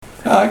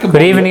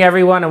Good evening,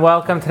 everyone, and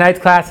welcome. Tonight's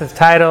class is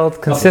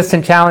titled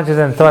Consistent Challenges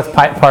and Thoughts,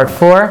 Part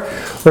 4.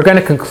 We're going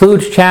to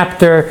conclude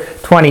chapter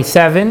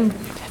 27,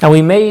 and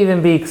we may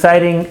even be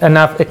excited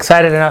enough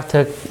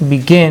to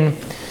begin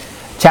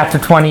chapter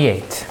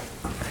 28.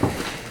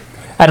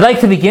 I'd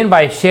like to begin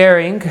by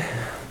sharing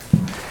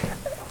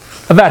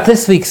about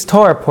this week's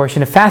Torah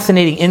portion, a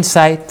fascinating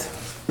insight.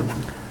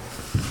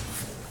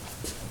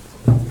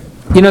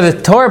 You know, the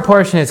Torah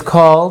portion is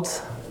called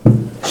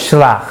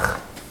Shlach.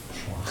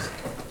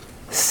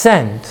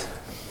 Send.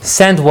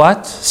 Send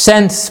what?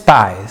 Send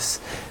spies.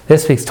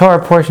 This week's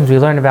Torah portions we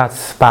learn about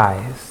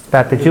spies.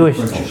 About the Jewish,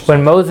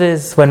 when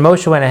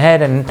Moshe went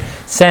ahead and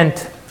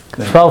sent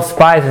 12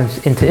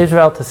 spies into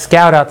Israel to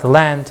scout out the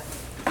land.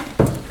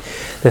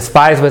 The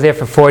spies were there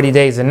for 40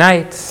 days and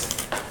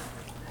nights,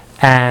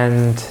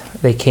 and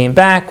they came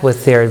back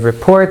with their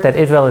report that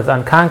Israel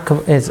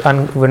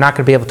we're not going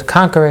to be able to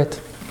conquer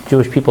it.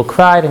 Jewish people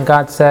cried, and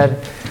God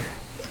said,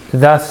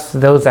 thus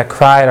those that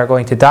cried are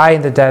going to die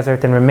in the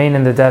desert and remain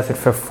in the desert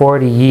for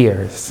 40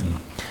 years.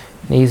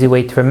 An easy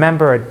way to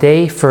remember, a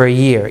day for a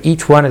year.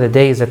 Each one of the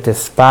days that the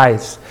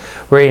spies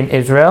were in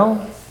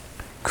Israel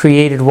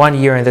created 1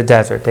 year in the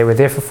desert. They were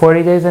there for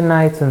 40 days and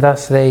nights, and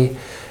thus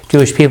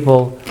Jewish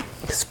people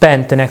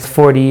spent the next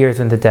 40 years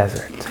in the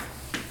desert.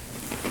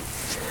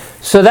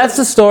 So that's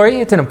the story.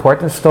 It's an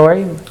important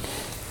story.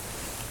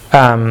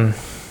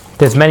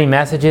 There's many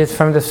messages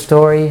from the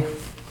story.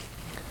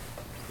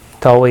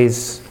 To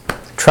always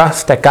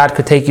trust that God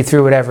could take you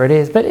through whatever it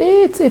is, but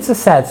it's a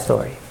sad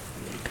story.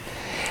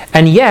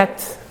 And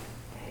yet,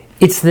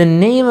 it's the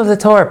name of the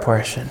Torah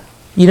portion.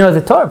 You know,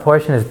 the Torah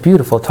portion is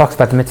beautiful. It talks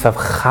about the mitzvah of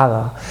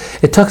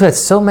Challah. It talks about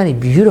so many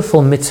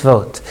beautiful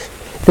mitzvot.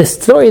 The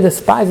story of the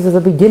spies is at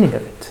the beginning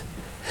of it.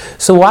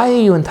 So why are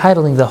you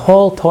entitling the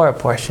whole Torah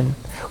portion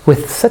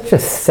with such a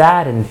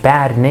sad and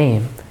bad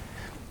name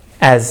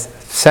as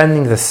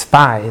sending the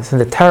spies and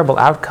the terrible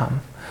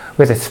outcome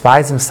where the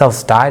spies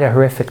themselves died a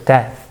horrific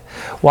death?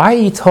 Why are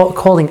you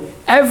calling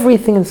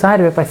everything inside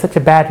of it by such a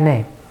bad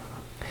name?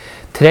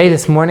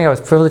 This morning, I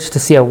was privileged to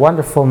see a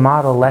wonderful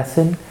model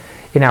lesson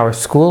in our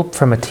school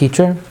from a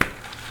teacher.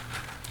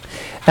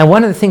 And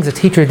one of the things the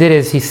teacher did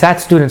is he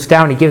sat students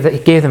down, he gave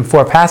them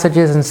 4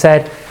 passages and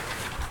said,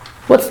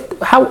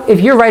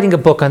 if you're writing a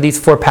book on these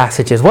 4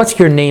 passages, what's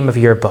your name of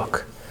your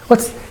book?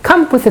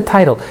 Come up with a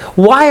title.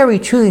 Why are we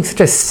choosing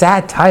such a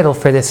sad title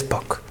for this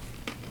book?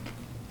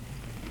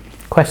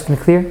 Question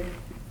clear?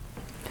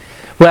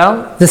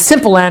 Well, the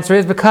simple answer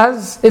is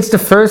because it's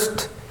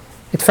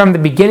from the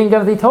beginning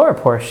of the Torah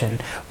portion.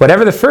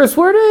 Whatever the first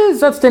word is,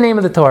 that's the name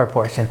of the Torah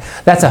portion.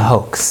 That's a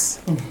hoax.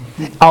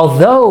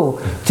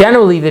 Although,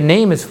 generally, the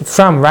name is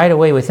from right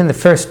away within the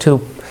first 2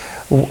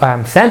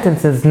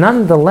 sentences,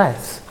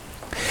 nonetheless,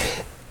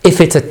 if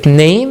it's a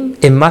name,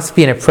 it must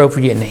be an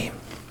appropriate name.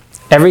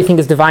 Everything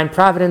is divine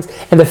providence,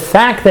 and the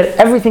fact that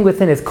everything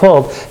within is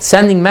called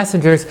sending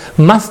messengers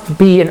must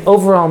be an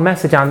overall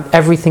message on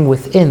everything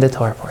within the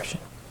Torah portion.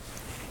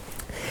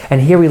 And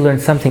here we learn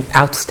something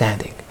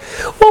outstanding.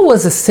 What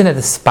was the sin of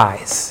the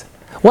spies?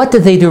 What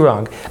did they do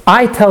wrong?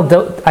 I tell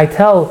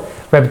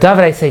Reb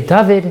David, I say,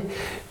 David,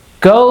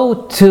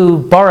 go to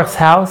Baruch's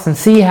house and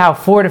see how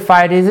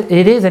fortified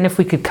it is and if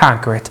we could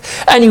conquer it.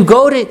 And you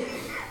go to...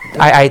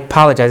 I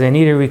apologize, I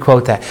need to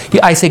requote that.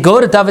 I say, go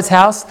to David's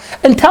house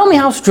and tell me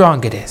how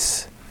strong it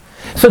is.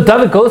 So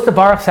David goes to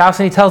Baruch's house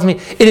and he tells me,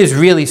 it is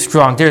really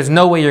strong. There's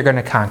no way you're going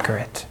to conquer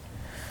it.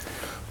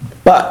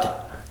 But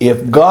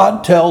if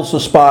God tells the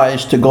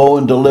spies to go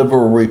and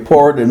deliver a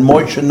report and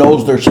Moshe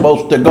knows they're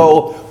supposed to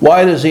go,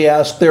 why does he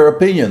ask their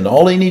opinion?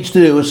 All he needs to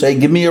do is say,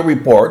 give me a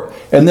report,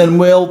 and then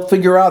we'll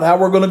figure out how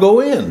we're going to go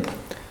in.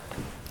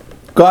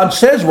 God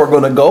says we're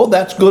going to go,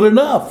 that's good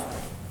enough.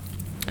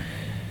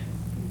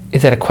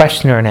 Is that a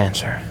question or an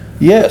answer?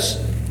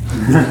 Yes.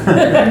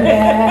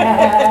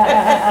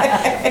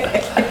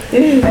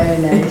 Very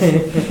nice.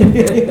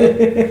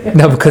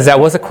 No, because that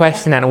was a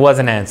question and it was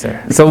an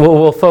answer. So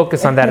we'll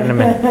focus on that in a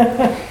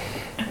minute.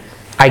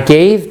 I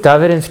gave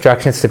David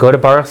instructions to go to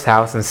Baruch's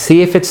house and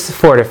see if it's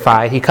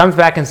fortified. He comes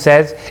back and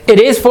says, it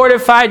is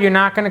fortified, you're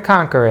not going to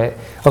conquer it.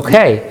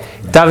 Okay,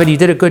 David, you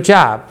did a good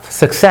job.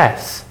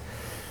 Success.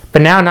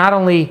 But now not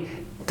only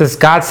does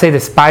God say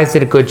the spies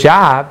did a good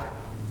job,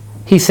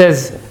 he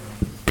says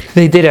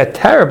they did a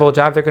terrible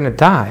job, they're going to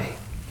die.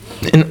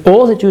 And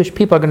all the Jewish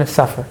people are going to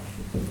suffer.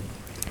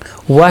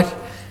 What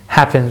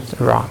happened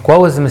wrong?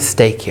 What was the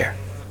mistake here?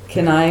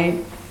 Can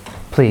I?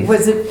 Please.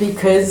 Was it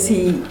because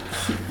he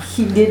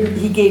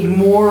gave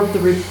more of the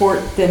report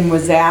than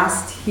was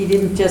asked? He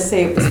didn't just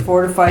say it was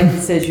fortified. He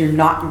says you're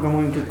not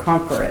going to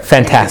conquer it.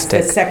 Fantastic.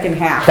 It's the second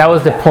half. That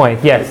was the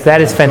point. Yes, that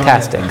is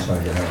fantastic.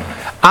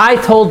 I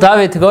told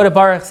David to go to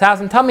Baruch's house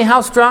and tell me how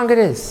strong it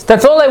is.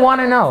 That's all I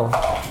want to know.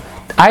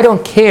 I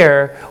don't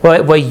care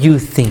what you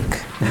think.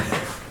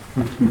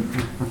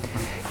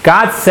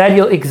 God said,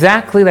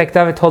 exactly like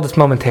David told us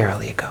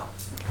momentarily ago.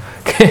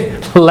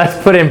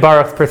 Let's put it in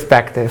Baruch's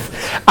perspective.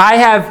 I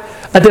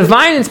have a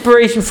divine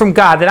inspiration from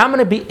God that I'm going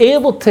to be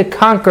able to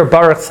conquer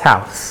Baruch's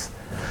house.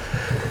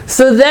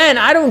 So then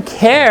I don't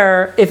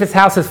care if his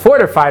house is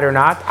fortified or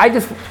not.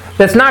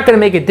 That's not going to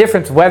make a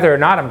difference whether or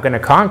not I'm going to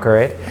conquer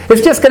it.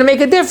 It's just going to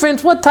make a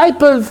difference what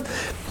type of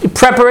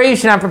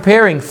preparation I'm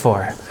preparing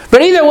for.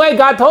 But either way,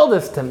 God told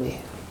this to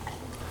me.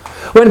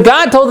 When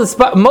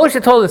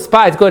Moshe told the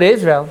spies, go to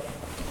Israel,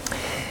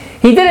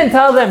 he didn't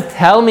tell them,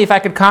 tell me if I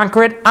could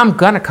conquer it. I'm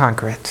going to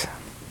conquer it.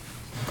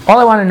 All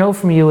I want to know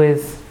from you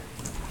is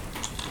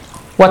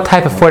what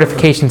type of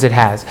fortifications it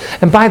has.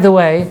 And by the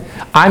way,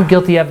 I'm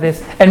guilty of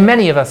this, and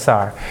many of us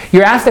are.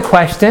 You're asked a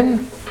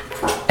question,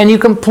 and you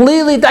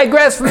completely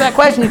digress from that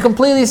question. You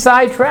completely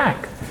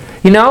sidetrack.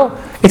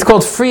 It's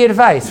called free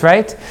advice,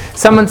 right?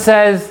 Someone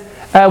says,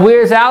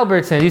 where's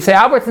Albertsons? You say,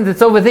 Albertsons,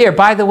 it's over there.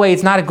 By the way,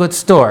 it's not a good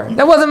store.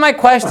 That wasn't my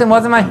question.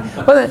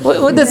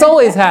 This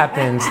always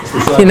happens.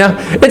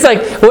 It's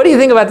like, what do you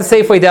think about the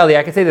Safeway Deli?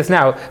 I can say this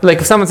now. Like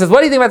if someone says, what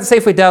do you think about the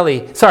Safeway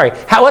Deli? Sorry,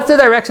 what's the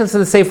directions to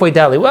the Safeway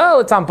Deli? Well,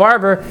 it's on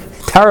Barber.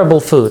 Terrible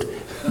food.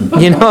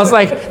 It's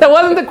like, that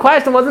wasn't the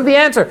question, wasn't the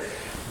answer.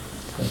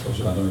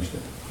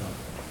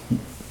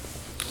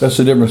 That's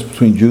the difference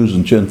between Jews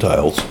and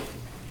Gentiles.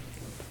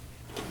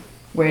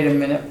 Wait a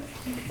minute.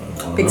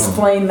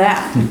 Explain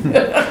that.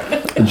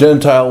 A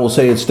Gentile will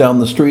say it's down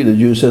the street. A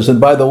Jew says, and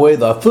by the way,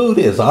 the food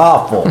is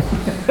awful.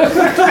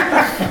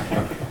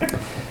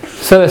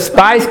 So the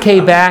spies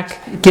came back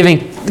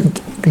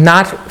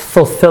not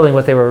fulfilling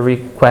what they were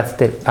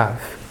requested of.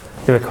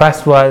 The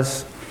request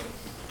was,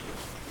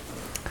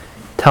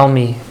 tell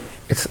me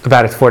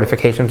about its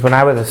fortifications. When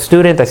I was a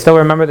student, I still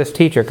remember this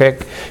teacher.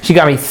 She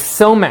got me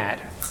so mad.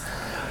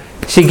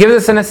 She gives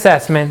us an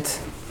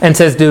assessment and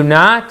says, do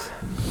not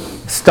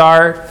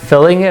start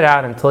filling it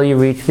out until you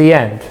reach the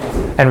end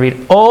and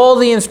read all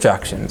the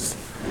instructions.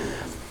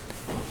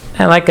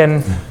 And like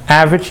an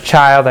average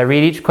child, I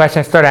read each question,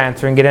 I start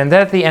answering it, and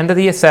then at the end of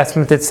the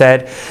assessment it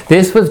said,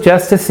 this was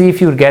just to see if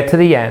you would get to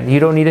the end.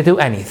 You don't need to do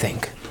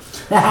anything.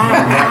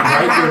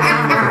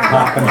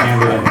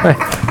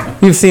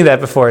 You've seen that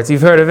before.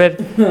 You've heard of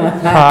it?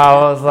 I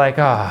was like,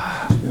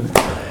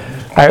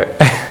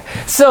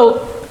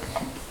 So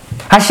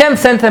Hashem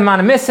sent them on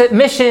a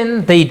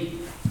mission. They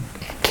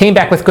came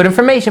back with good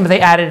information, but they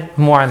added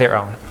more on their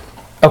own.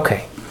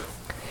 Okay.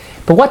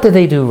 But what did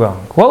they do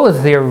wrong? What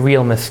was their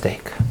real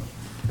mistake?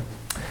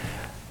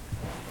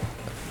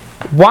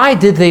 Why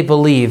did they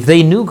believe?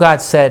 They knew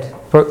God said,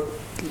 we're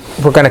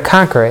going to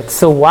conquer it.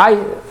 So why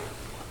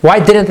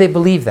didn't they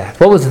believe that?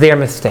 What was their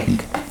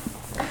mistake?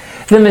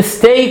 The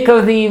mistake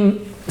of the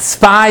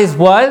spies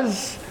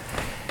was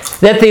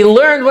that they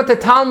learned what the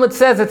Talmud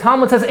says. The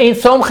Talmud says, Ein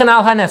somchen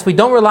al hanes. We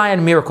don't rely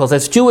on miracles.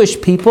 As Jewish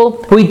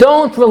people, we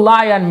don't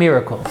rely on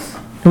miracles.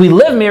 We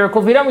live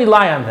miracles, we don't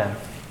rely on them.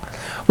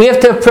 We have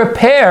to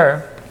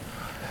prepare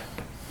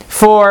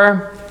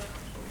for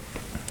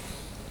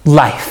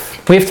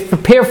life. We have to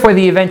prepare for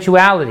the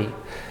eventuality.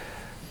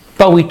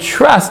 But we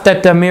trust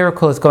that the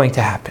miracle is going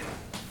to happen.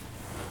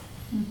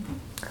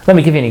 Let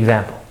me give you an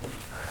example.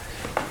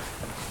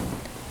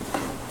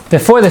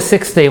 Before the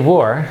 6-Day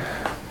War,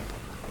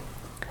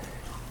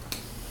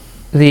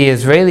 the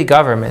Israeli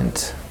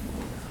government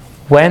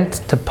went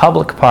to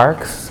public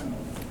parks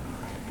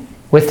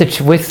with the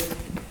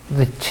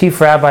chief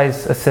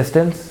rabbi's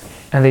assistants,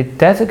 and they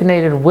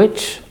designated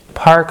which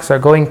parks are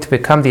going to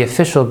become the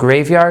official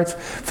graveyards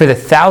for the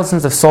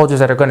thousands of soldiers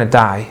that are going to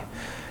die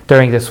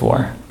during this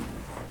war.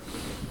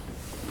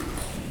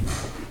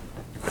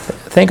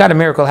 Thank God a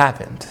miracle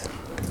happened.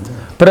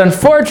 But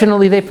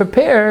unfortunately, they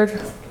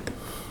prepared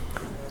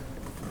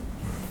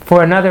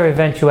for another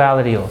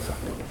eventuality also.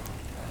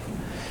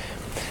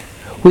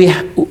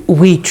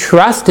 We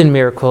trust in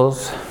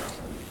miracles,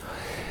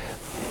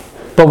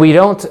 but we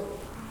don't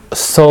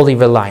solely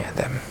rely on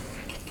them.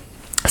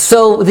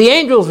 So the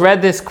angels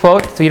read this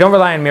quote, so you don't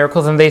rely on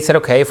miracles, and they said,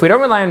 okay, if we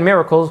don't rely on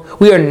miracles,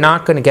 we are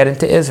not going to get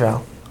into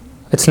Israel.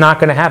 It's not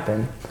going to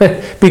happen.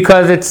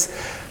 Because it's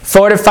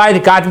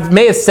fortified. God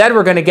may have said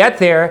we're going to get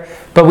there,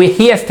 but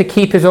he has to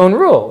keep his own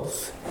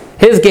rules.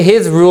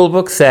 His rule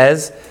book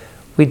says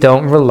we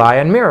don't rely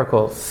on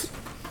miracles.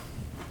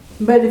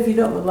 But if you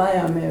don't rely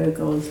on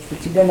miracles,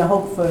 but you're going to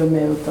hope for a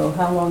miracle,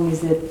 how long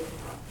is it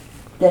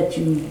that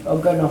you are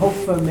going to hope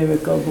for a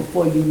miracle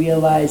before you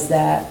realize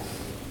that?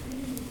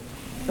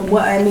 Well,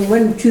 I mean,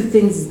 one of two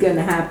things is going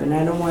to happen.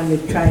 I don't want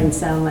to try and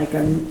sound like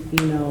I'm,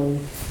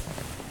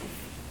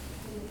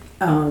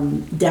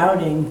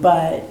 doubting,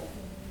 but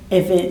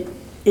if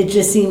it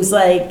just seems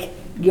like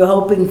you're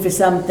hoping for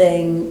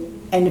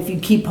something, and if you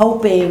keep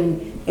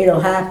hoping,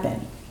 it'll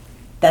happen.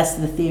 That's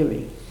the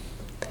theory,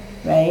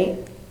 right?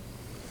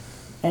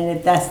 And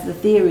if that's the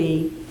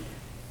theory,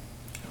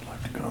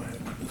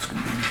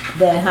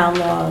 then how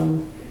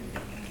long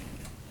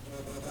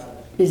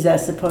is that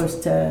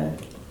supposed to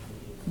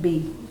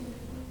be?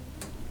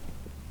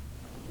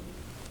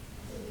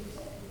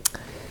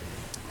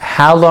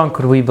 How long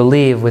could we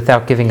believe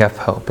without giving up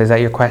hope? Is that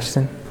your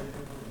question?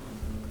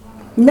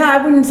 No,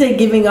 I wouldn't say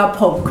giving up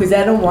hope, because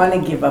I don't want to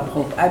give up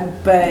hope.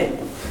 But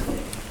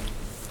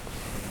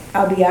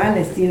I'll be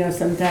honest,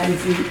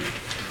 sometimes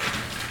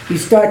you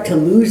start to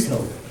lose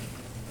hope.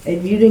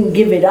 And you didn't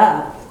give it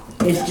up,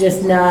 It's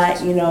just not,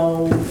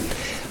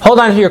 Hold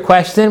on to your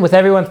question. With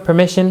everyone's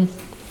permission,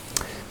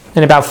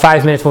 in about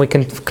 5 minutes when we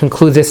can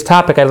conclude this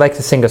topic, I'd like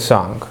to sing a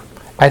song.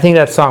 I think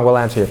that song will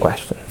answer your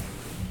question.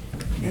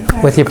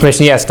 With your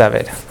permission, yes,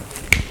 David.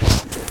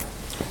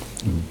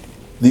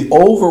 The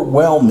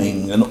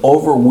overwhelming and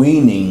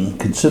overweening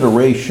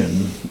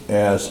consideration,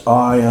 as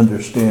I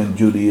understand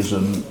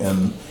Judaism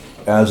and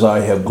as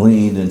I have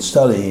gleaned in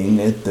studying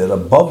it, that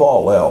above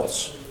all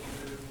else,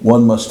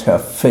 one must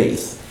have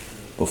faith.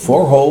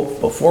 Before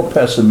hope, before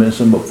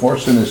pessimism, before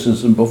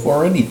cynicism,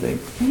 before anything,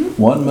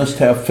 one must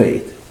have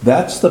faith.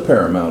 That's the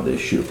paramount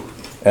issue.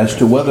 As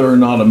to whether or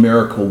not a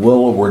miracle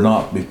will or will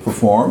not be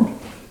performed,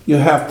 you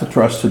have to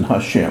trust in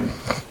Hashem.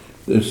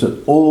 There's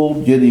an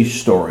old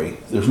Yiddish story,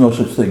 there's no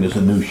such thing as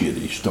a new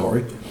Yiddish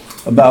story,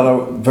 about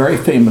a very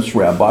famous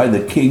rabbi.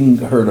 The king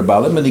heard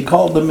about him and he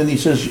called him and he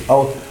says,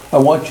 "Oh, I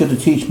want you to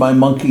teach my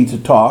monkey to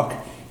talk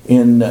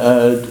in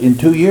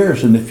 2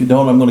 years, and if you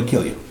don't, I'm going to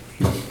kill you."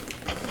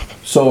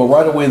 So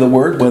right away the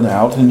word went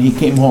out, and he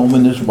came home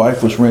and his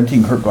wife was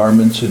renting her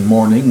garments in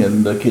mourning,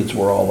 and the kids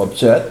were all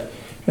upset.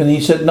 And he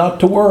said, "Not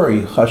to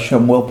worry,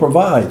 Hashem will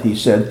provide." He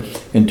said,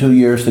 "In 2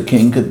 years the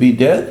king could be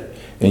dead.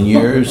 In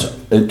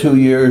 2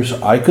 years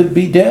I could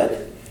be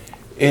dead.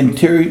 In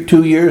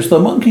 2 years the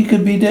monkey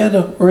could be dead,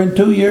 or in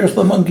 2 years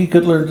the monkey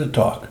could learn to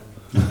talk."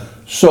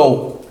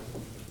 So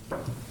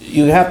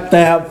you have to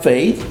have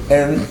faith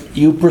and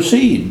you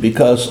proceed,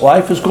 because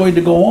life is going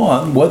to go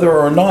on whether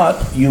or not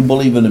you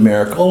believe in a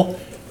miracle.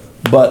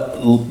 But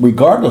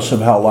regardless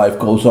of how life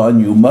goes on,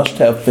 you must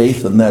have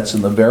faith, and that's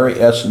in the very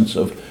essence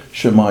of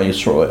Shema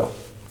Yisrael.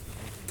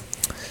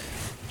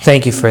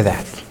 Thank you for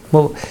that.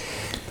 Well,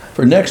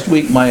 for next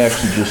week, my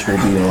exegesis will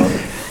be on.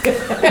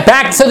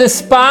 Back to the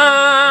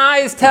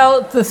spies.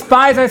 The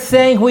spies are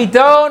saying we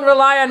don't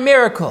rely on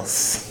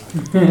miracles.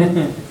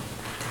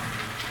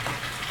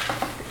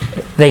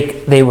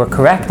 They were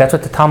correct. That's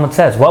what the Talmud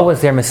says. What was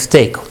their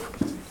mistake?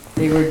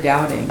 They were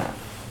doubting.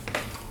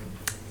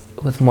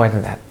 It was more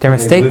than that. Their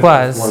mistake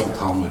was...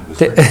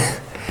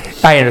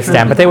 I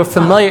understand, but they were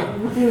familiar.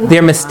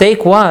 Their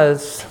mistake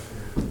was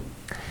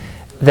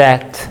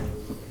that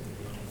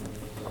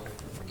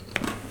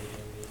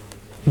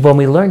when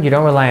we learned you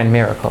don't rely on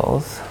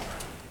miracles,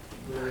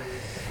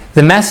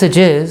 the message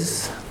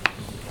is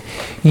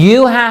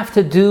you have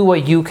to do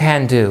what you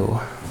can do,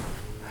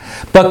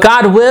 but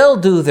God will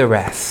do the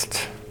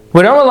rest.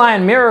 We don't rely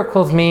on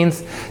miracles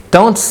means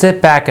don't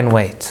sit back and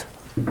wait.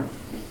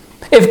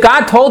 If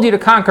God told you to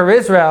conquer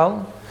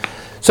Israel,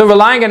 so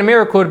relying on a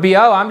miracle would be,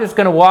 I'm just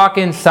going to walk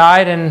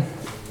inside and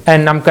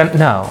I'm going to...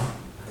 No.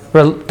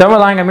 Don't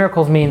relying on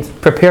miracles means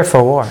prepare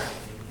for war.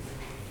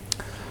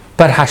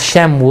 But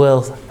Hashem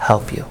will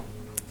help you.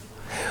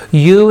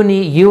 You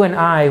and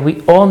I,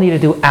 we all need to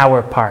do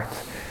our part.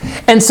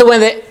 And so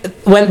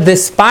when the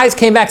spies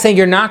came back saying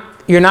you're not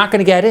going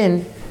to get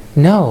in,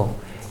 no.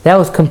 That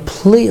was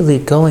completely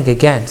going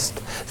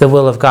against the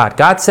will of God.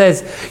 God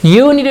says,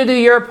 you need to do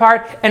your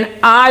part and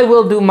I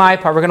will do my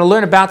part. We're going to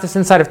learn about this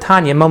inside of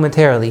Tanya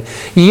momentarily.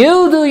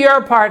 You do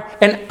your part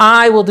and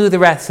I will do the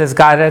rest, says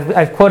God.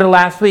 I quoted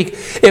last week.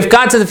 If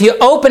God says, if you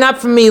open up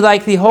for me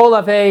like the hole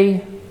of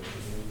a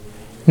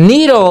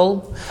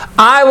needle,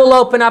 I will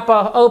open up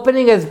an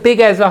opening as big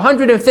as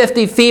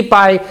 150 feet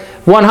by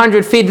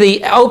 100 feet,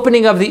 the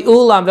opening of the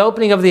ulam, the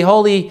opening of the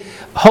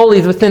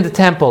holies within the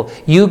temple.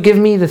 You give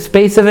me the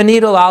space of a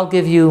needle, I'll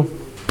give you,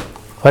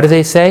 what do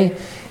they say?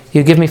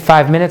 You give me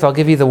 5 minutes, I'll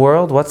give you the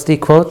world. What's the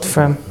quote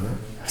from?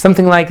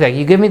 Something like that.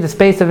 You give me the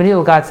space of a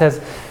needle, God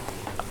says,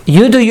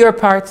 you do your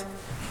part,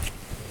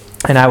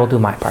 and I will do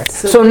my part.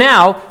 So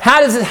now,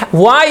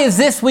 why is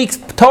this week's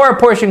Torah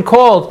portion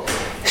called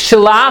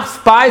Shalach,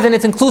 spies, and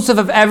it's inclusive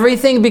of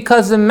everything?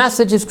 Because the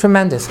message is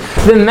tremendous.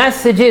 The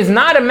message is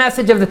not a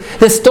message of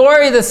the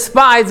story of the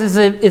spies is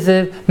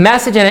a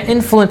message and an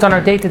influence on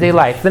our day-to-day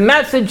life. The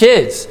message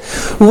is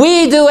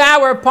we do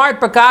our part,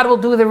 but God will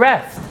do the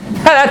rest.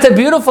 That's a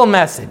beautiful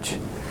message.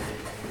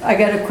 I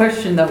got a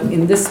question though.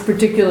 In this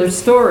particular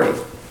story,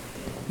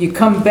 you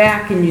come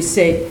back and you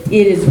say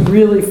it is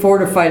really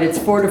fortified. It's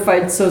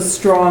fortified so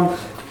strong,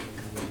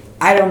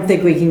 I don't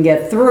think we can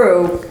get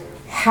through.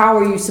 How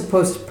are you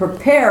supposed to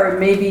prepare? And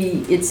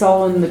maybe it's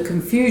all in the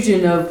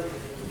confusion of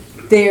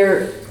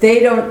they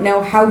don't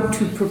know how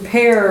to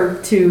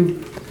prepare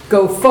to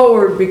go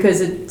forward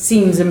because it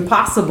seems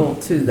impossible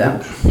to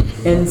them.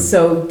 And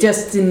so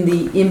just in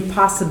the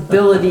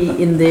impossibility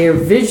in their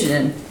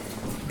vision,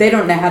 they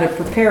don't know how to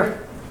prepare.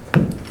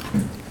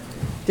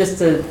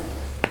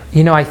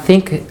 I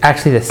think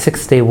actually the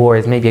 6 Day War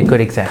is maybe a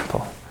good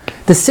example.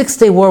 The 6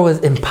 Day War was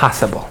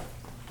impossible.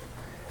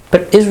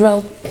 But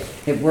Israel,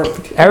 it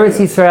worked. Eretz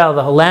Yisrael,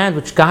 the land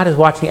which God is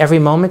watching every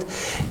moment,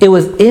 it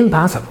was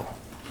impossible.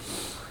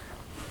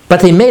 But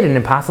they made an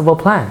impossible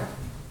plan.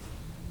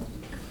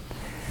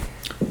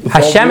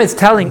 Hashem is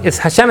telling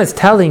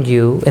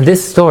you in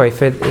this story,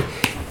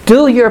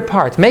 do your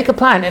part, make a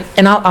plan,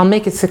 and I'll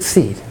make it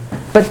succeed.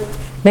 But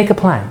make a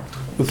plan.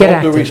 With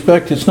all due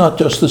respect, it's not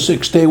just the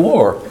 6 Day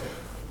War.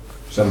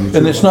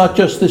 And it's not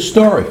just this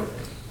story.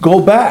 Go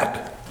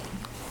back.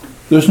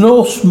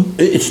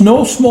 It's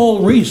no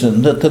small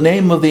reason that the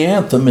name of the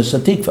anthem is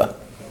Hatikva.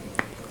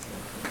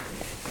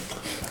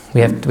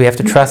 We have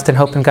to trust and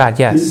hope in God.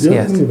 Yes, The other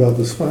yes. thing about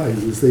the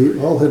spies is they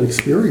all had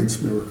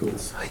experienced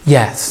miracles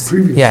Yes,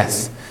 previously.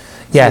 yes,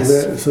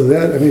 yes. So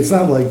that, I mean, it's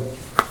not like,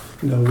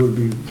 it would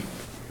be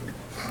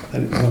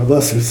one of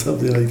us or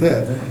something like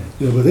that.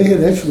 But they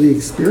had actually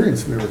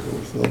experienced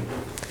miracles, so.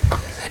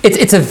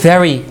 It's a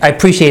very, I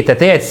appreciate that.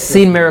 They had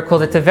seen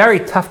miracles. It's a very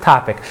tough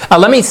topic.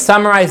 Let me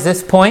summarize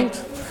this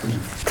point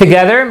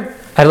together.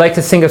 I'd like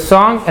to sing a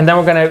song, and then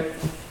we're going to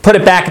put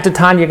it back into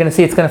Tanya. You're going to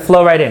see it's going to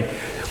flow right in.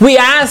 We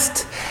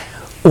asked,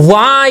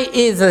 why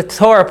is a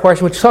Torah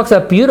portion, which talks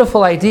about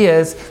beautiful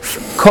ideas,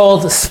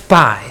 called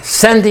spies,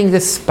 sending the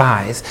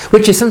spies,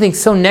 which is something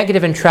so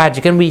negative and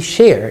tragic, and we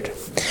shared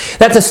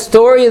that the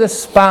story of the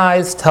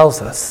spies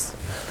tells us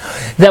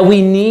that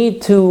we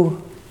need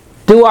to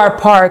do our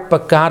part,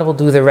 but God will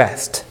do the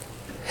rest.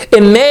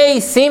 It may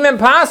seem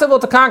impossible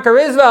to conquer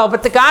Israel,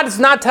 but God is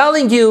not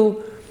telling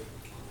you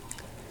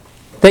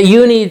that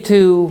you need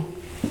to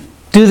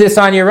do this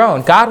on your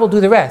own. God will do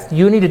the rest.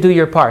 You need to do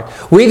your part.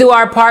 We do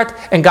our part,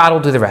 and God will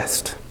do the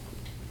rest.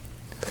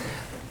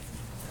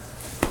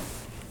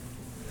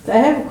 I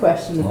have a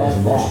question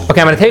about that.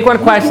 Okay, I'm going to take one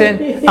question.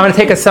 I'm going to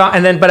take a song,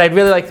 but I'd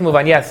really like to move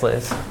on. Yes,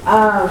 Liz.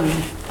 I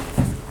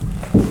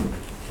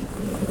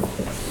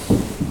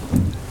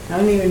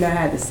don't even know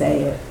how to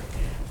say it,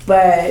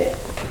 but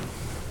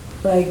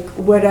like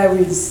what I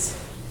was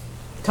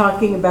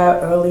talking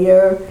about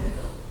earlier,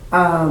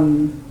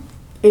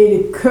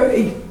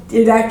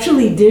 it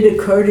actually did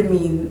occur to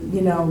me,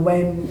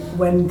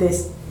 when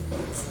this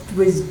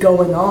was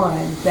going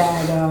on,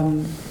 that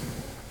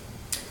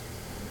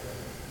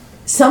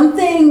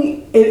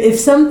if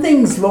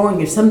something's wrong,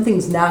 if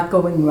something's not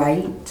going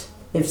right,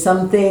 if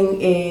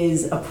something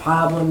is a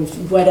problem,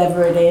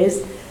 whatever it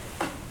is,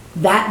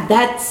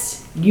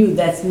 that's you,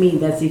 that's me,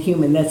 that's a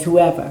human, that's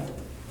whoever.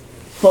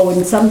 But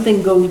when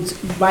something goes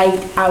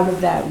right out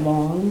of that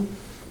wrong,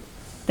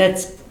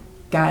 that's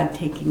God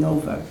taking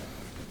over.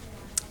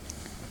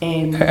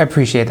 And I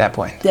appreciate that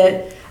point.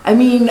 that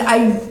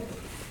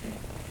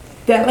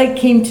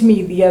came to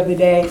me the other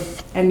day,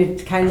 and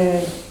it kind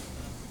of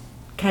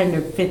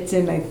fits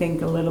in, I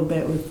think, a little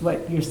bit with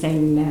what you're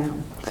saying now.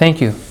 Thank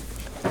you.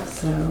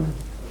 So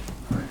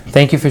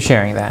Thank you for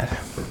sharing that.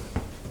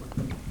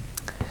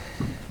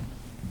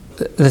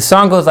 The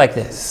song goes like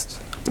this.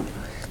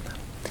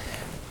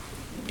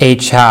 A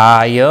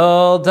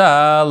child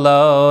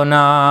alone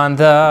on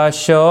the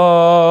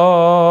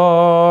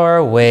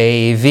shore,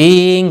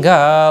 waving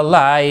a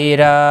light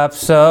up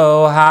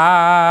so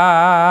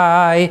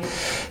high,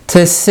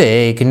 to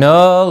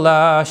signal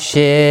a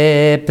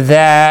ship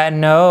that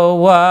no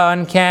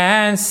one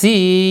can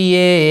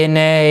see in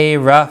a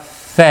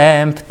rough,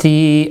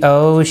 empty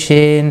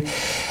ocean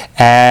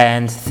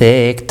and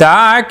thick,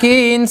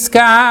 darkened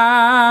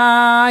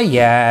sky,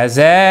 as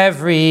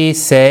every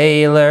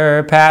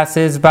sailor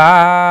passes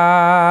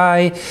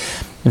by.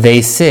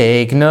 They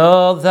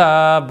signal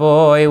the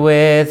boy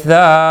with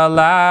the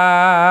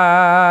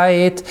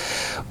light.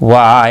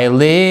 Why,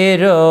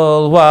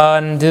 little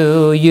one,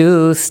 do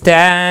you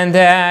stand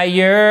at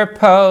your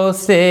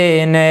post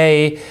when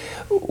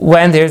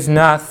there's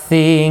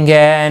nothing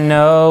and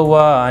no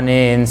one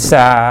in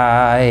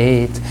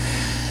sight?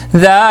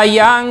 The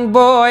young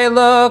boy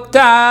looked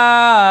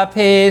up,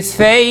 his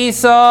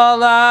face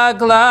all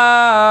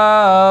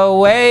aglow,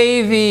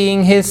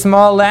 waving his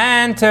small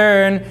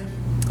lantern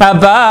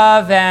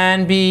above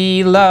and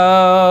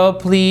below.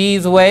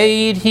 Please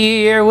wait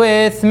here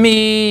with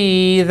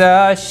me,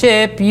 the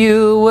ship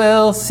you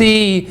will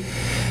see.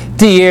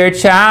 Dear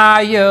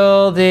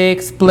child,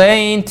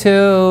 explain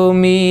to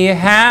me,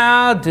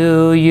 how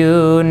do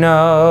you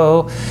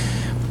know?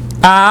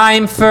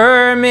 I'm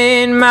firm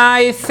in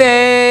my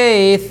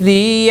faith,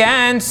 the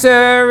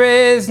answer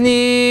is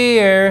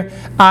near.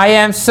 I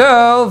am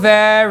so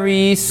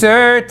very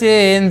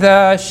certain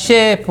the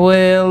ship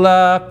will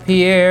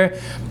appear.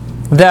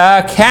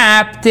 The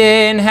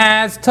captain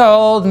has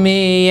told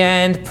me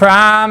and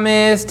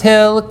promised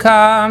he'll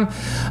come.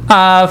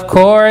 Of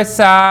course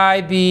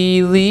I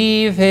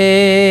believe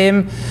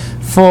him,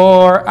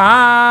 for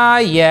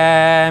I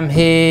am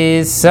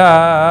his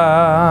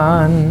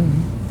son.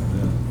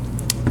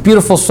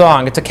 Beautiful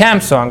song. It's a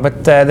camp song,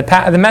 but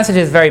the message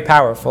is very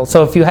powerful.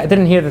 So if you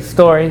didn't hear the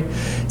story,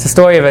 it's a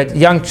story of a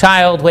young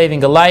child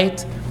waving a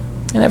light,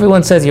 and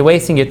everyone says, you're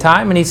wasting your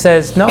time. And he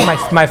says, no,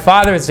 my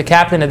father is the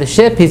captain of the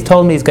ship. He's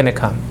told me he's going to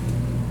come.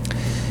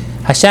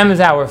 Hashem is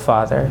our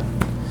father.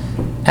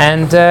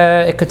 And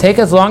it could take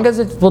as long as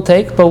it will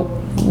take, but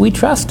we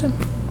trust him.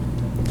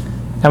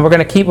 And we're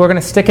going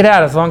to stick it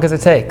out as long as it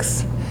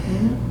takes.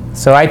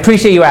 So I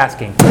appreciate you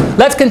asking.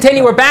 Let's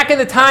continue. We're back in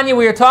the Tanya.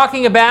 We are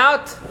talking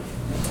about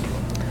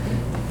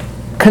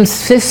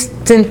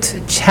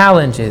consistent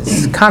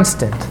challenges,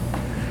 constant.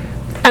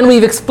 And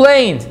we've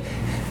explained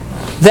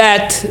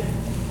that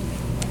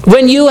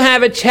when you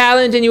have a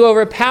challenge and you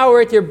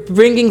overpower it, you're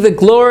bringing the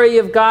glory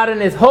of God and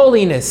His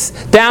holiness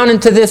down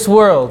into this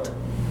world.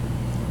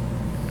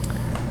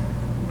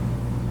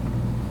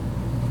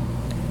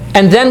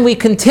 And then we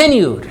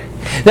continued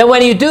that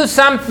when you do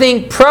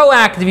something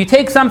proactive, you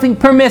take something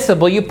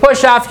permissible, you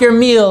push off your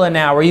meal an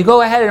hour, you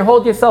go ahead and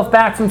hold yourself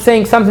back from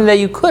saying something that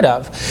you could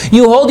have.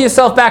 You hold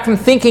yourself back from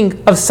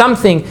thinking of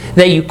something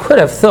that you could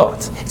have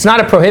thought. It's not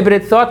a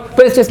prohibited thought,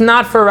 but it's just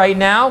not for right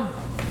now.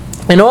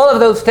 In all of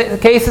those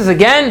cases,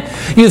 again,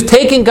 you've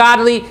taken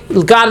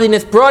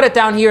godliness, brought it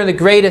down here in the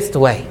greatest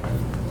way.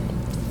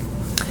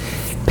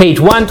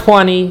 Page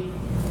 120,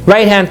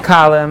 right-hand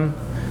column,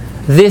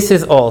 this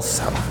is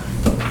also.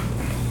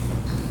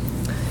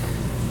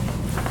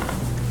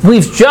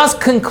 We've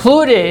just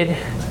concluded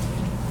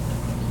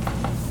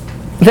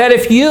that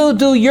if you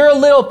do your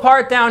little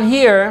part down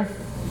here,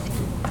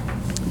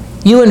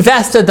 you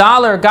invest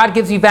 $1, God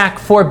gives you back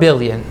 $4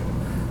 billion.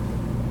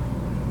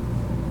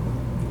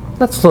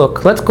 Let's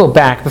look. Let's go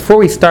back. Before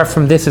we start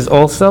from this is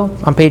also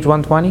on page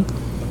 120.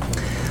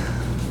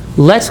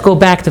 Let's go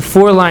back to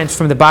 4 lines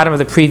from the bottom of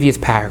the previous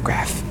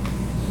paragraph.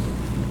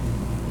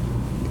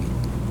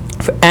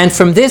 And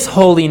from this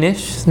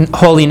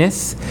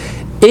holiness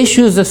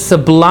issues a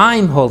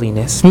sublime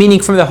holiness,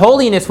 meaning from the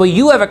holiness what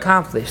you have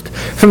accomplished,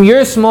 from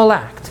your small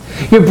act,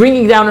 you're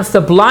bringing down a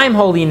sublime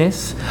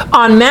holiness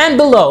on man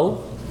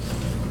below,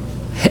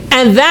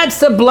 and that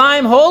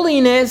sublime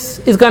holiness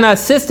is going to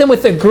assist him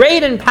with a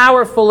great and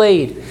powerful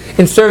aid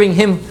in serving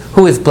him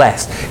who is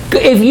blessed.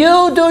 If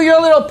you do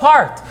your little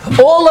part,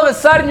 all of a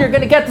sudden you're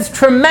going to get this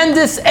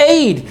tremendous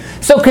aid.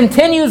 So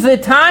continues the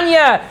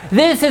Tanya.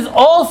 This is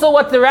also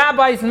what the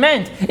rabbis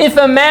meant. If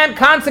a man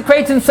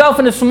consecrates himself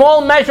in a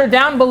small measure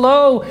down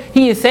below,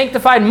 he is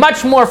sanctified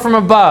much more from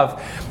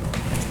above.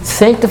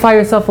 Sanctify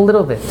yourself a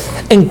little bit,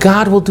 and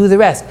God will do the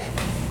rest.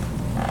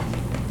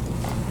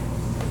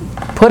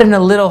 Put in a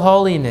little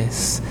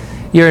holiness.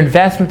 Your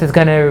investment is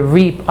going to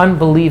reap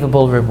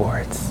unbelievable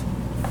rewards.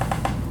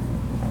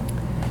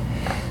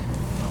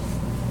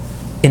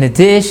 In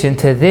addition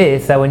to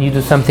this, that when you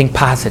do something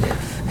positive,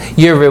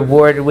 you're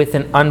rewarded with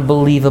an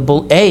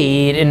unbelievable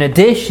aid. In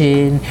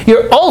addition,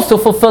 you're also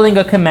fulfilling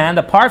a command,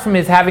 apart from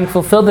his having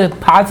fulfilled the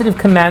positive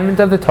commandment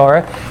of the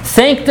Torah,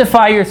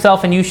 sanctify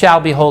yourself and you shall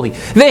be holy.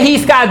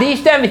 V'his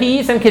kadishtem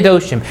v'his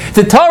kedoshim.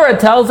 The Torah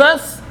tells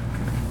us,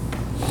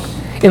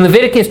 in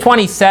Leviticus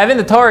 27,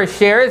 the Torah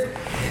shares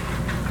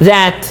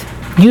that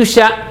you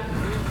shall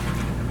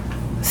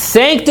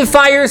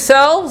sanctify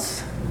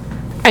yourselves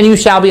and you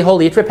shall be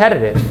holy. It's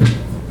repetitive.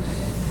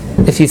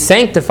 If you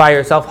sanctify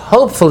yourself,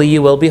 hopefully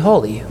you will be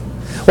holy.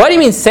 What do you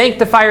mean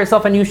sanctify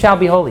yourself and you shall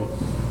be holy?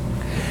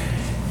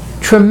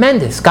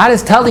 Tremendous. God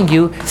is telling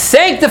you,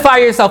 sanctify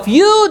yourself.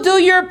 You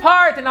do your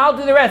part and I'll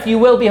do the rest. You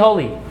will be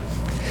holy.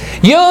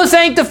 You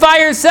sanctify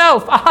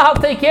yourself. I'll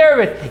take care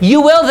of it.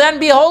 You will then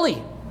be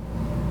holy.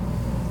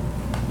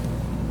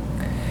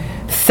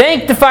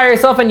 Sanctify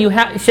yourself and you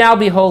shall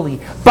be holy.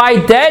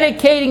 By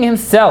dedicating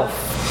himself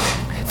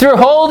through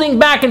holding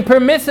back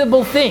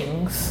impermissible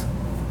things,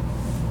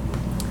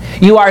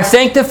 you are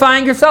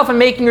sanctifying yourself and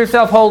making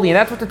yourself holy. And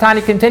that's what the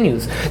Tanya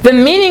continues. The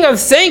meaning of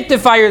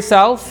sanctify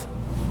yourself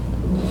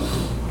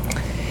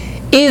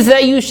is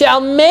that you shall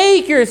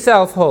make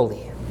yourself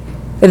holy.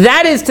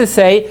 That is to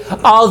say,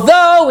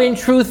 although in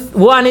truth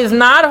one is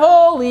not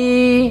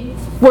holy,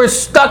 we're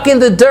stuck in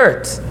the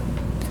dirt.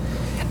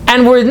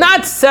 And we're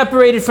not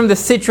separated from the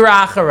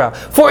Sitra Achara.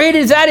 For it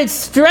is at its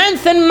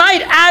strength and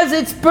might as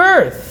its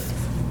birth.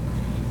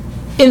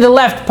 In the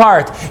left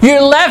part.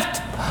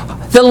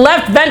 The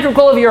left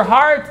ventricle of your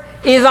heart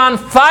is on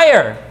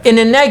fire in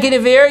a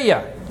negative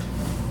area.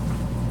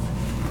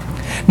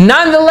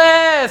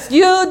 Nonetheless,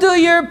 you do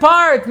your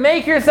part.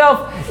 Make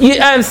yourself,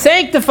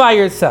 sanctify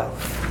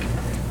yourself.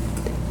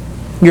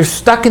 You're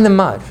stuck in the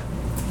mud.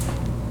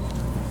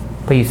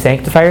 But you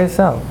sanctify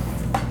yourself.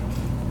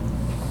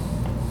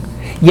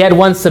 Yet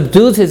one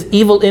subdues his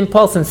evil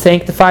impulse and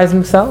sanctifies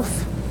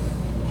himself.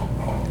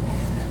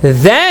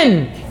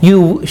 Then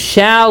you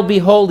shall be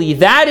holy.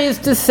 That is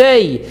to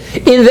say,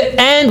 in the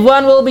end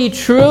one will be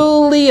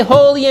truly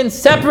holy and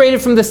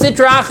separated from the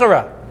Sitra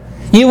Achara.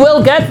 You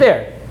will get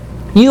there.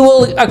 You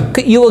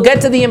will get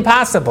to the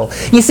impossible.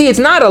 You see, it's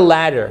not a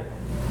ladder.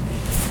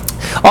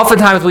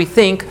 Oftentimes we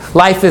think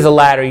life is a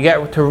ladder. You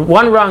get to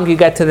one rung, you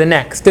get to the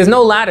next. There's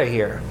no ladder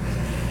here.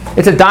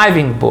 It's a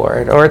diving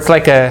board, or it's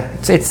like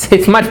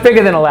it's much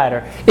bigger than a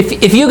ladder.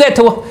 If you get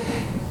to,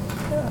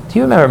 do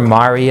you remember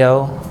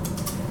Mario?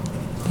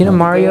 You know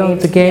Mario,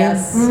 the game?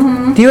 Yes.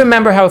 Mm-hmm. Do you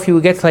remember how if you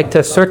would get to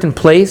a certain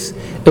place,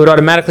 it would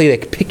automatically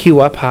pick you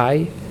up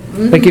high?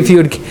 Mm-hmm. Like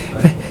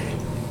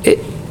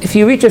if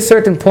you reach a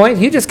certain point,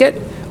 you just get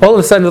all of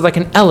a sudden there's like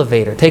an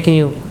elevator taking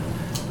you.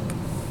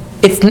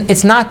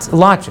 It's not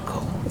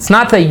logical. It's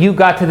not that you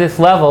got to this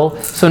level,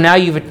 so now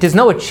there's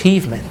no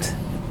achievement.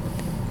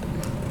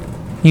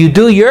 You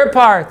do your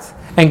part,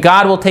 and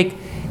God will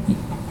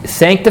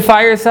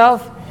sanctify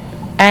yourself,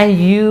 and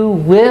you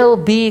will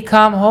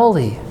become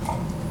holy.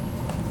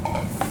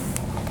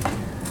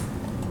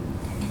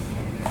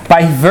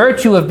 By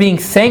virtue of being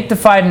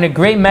sanctified in a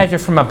great measure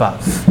from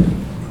above.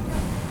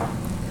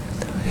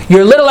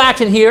 Your little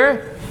action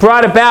here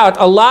brought about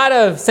a lot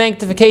of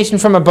sanctification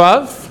from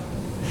above,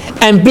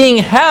 and being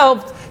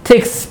helped to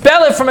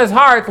expel it from his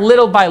heart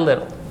little by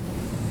little.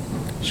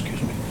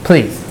 Excuse me.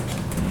 Please.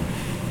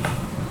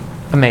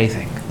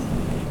 Amazing.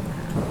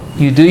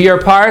 You do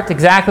your part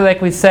exactly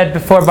like we said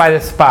before by the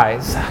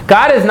spies.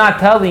 God is not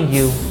telling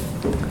you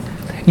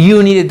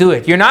you need to do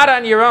it. You're not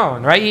on your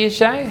own, right,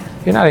 Yishai?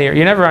 You're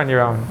never on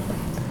your own.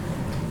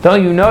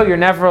 Don't you know you're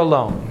never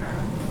alone?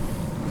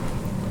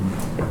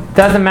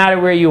 Doesn't matter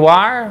where you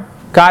are,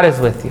 God is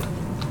with you.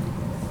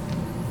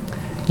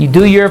 You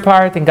do your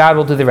part and God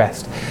will do the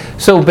rest.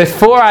 So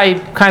before I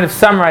kind of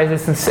summarize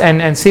this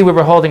and see where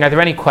we're holding, are there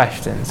any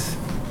questions?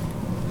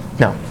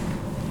 No.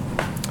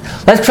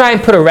 Let's try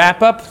and put a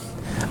wrap up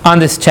on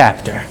this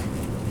chapter.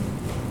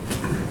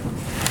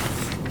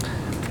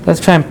 Let's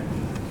try and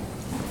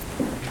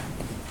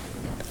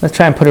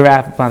put a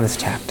wrap up on this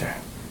chapter.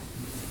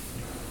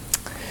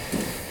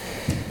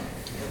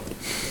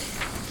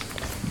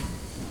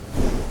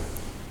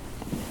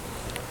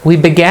 We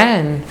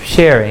began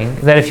sharing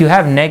that if you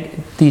have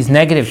these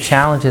negative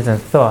challenges and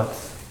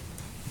thoughts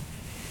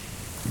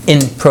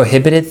in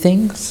prohibited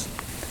things,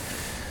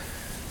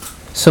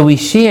 so we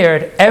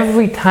shared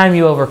every time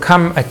you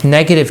overcome a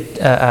negative,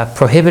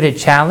 prohibited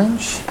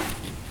challenge,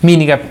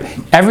 meaning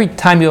every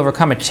time you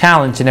overcome a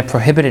challenge in a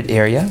prohibited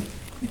area,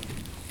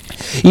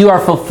 you are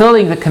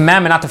fulfilling the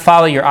commandment not to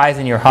follow your eyes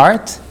and your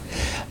heart,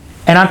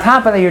 and on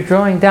top of that you're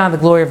drawing down the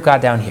glory of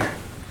God down here.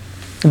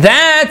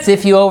 That's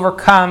if you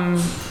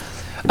overcome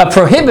a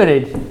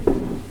prohibited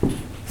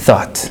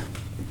thought.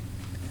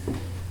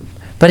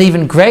 But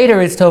even greater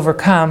is to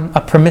overcome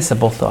a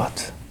permissible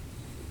thought.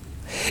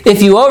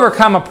 If you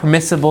overcome a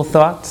permissible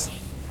thought,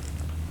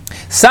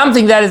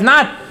 something that is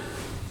not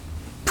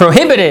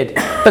prohibited,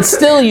 but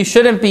still you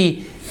shouldn't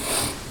be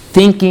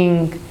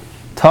thinking,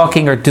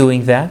 talking, or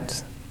doing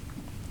that.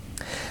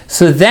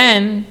 So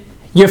then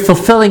you're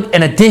fulfilling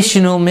an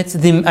additional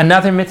mitzvah.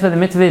 Another mitzvah, the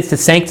mitzvah is to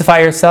sanctify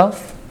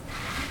yourself.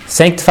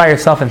 Sanctify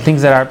yourself in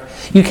things that are...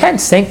 You can't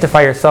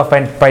sanctify yourself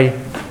by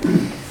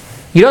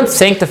you don't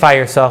sanctify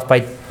yourself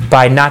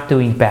by not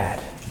doing bad.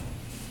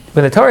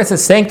 When the Torah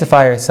says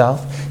sanctify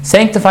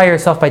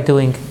yourself by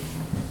doing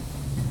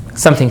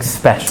something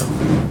special.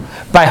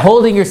 By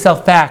holding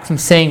yourself back from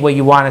saying what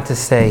you wanted to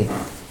say.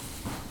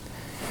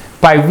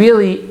 By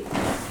really...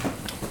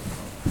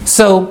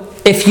 So,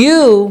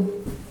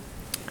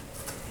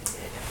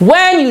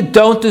 when you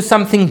don't do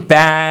something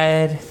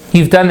bad,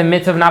 you've done the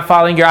mitzvah of not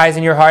following your eyes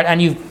and your heart,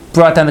 and you've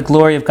brought down the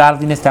glory of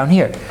godliness down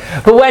here.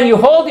 But when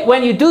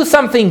you do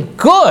something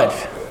good,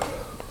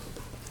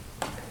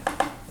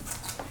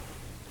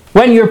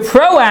 when you're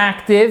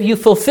proactive, you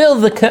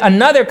fulfill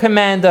another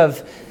command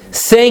of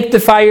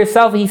sanctify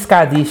yourself,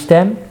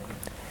 hiskadishtem,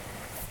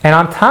 and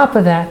on top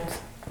of that,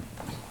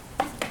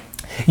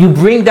 you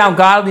bring down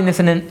godliness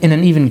in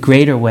an even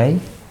greater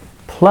way.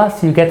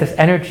 Plus, you get this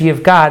energy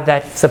of God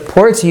that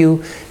supports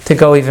you to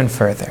go even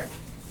further.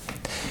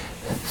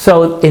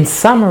 So, in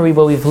summary,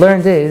 what we've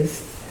learned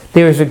is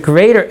there is a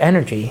greater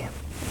energy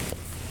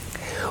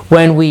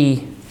when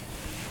we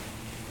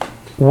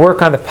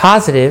work on the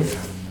positive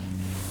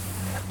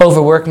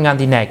over working on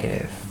the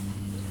negative.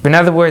 In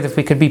other words, if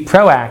we could be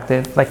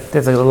proactive, like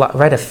there's a lot,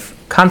 right? A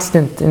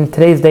constant in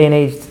today's day and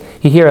age,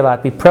 you hear a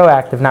lot, be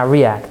proactive, not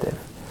reactive.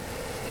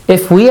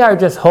 If we are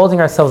just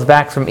holding ourselves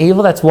back from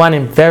evil, that's one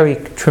and very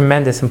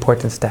tremendous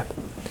important step.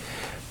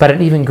 But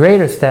an even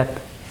greater step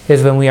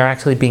is when we are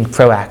actually being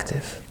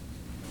proactive.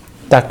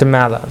 Dr.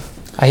 Malav,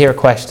 I hear a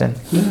question.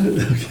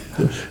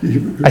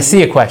 I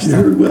see a question.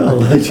 Very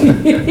well.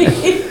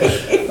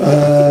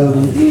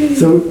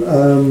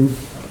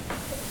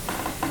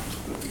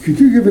 Could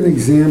you give an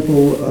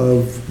example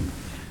of,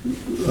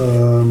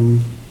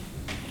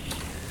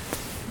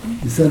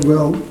 you said,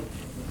 well,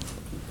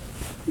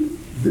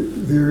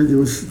 there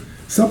was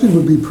something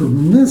would be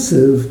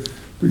permissive,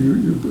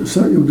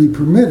 something would be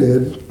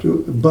permitted,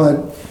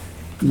 but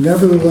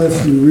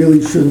nevertheless you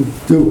really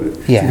shouldn't do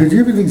it. Yeah. So could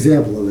you give an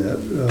example of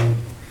that?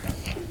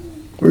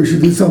 Or you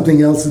should do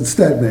something else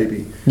instead,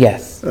 maybe.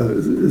 Yes.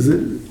 Is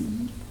it?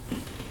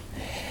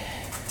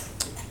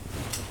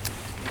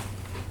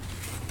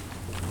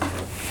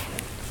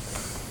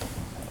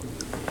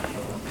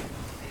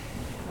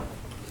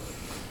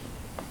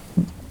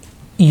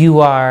 You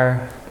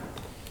are...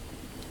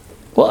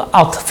 Well,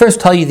 I'll first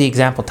tell you the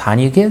example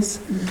Tanya gives,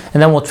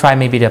 and then we'll try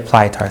maybe to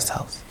apply it to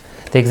ourselves.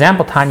 The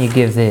example Tanya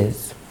gives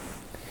is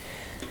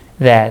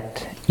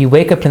that you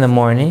wake up in the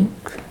morning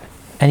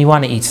and you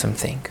want to eat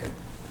something.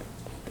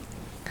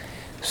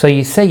 So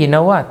you say, you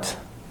know what?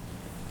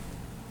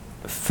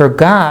 For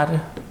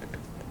God,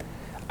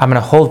 I'm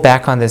going to hold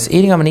back on this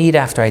eating. I'm going to eat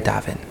after I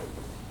daven.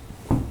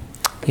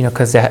 You know,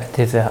 because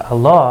there's a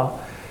law.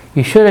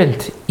 You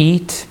shouldn't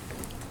eat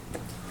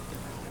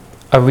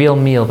a real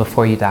meal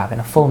before you daven,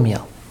 a full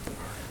meal.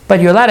 But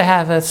you're allowed to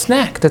have a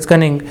snack you're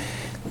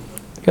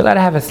allowed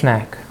to have a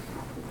snack.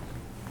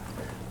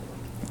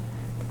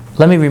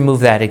 Let me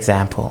remove that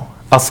example.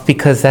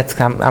 Because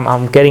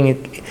I'm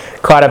getting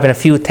caught up in a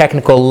few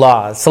technical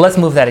laws. So let's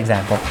move that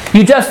example.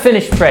 You just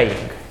finished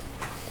praying.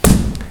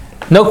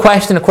 No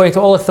question, according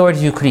to all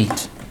authorities, you could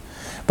eat.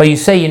 But you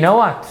say, you know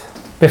what?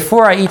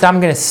 before I eat,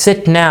 I'm going to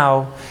sit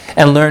now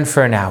and learn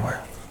for an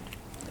hour.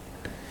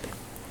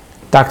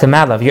 Dr.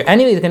 Madlov, your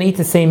enemy is going to eat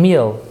the same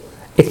meal.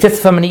 It's just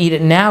if I'm going to eat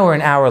it now or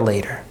an hour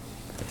later.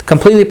 It's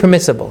completely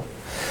permissible.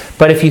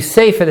 But if you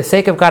say, for the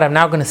sake of God, I'm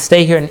now going to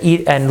stay here and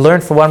eat and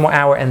learn for 1 more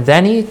hour and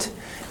then eat,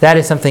 that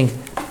is something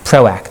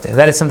proactive.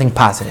 That is something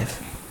positive.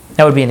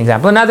 That would be an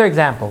example. Another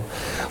example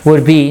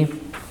would be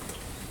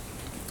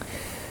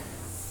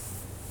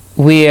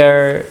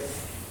where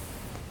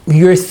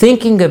you're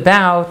thinking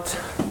about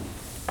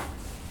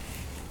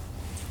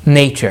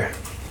nature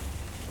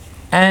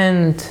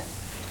and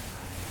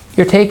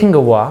you're taking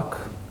a walk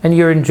and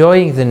you're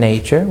enjoying the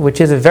nature,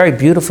 which is a very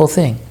beautiful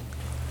thing.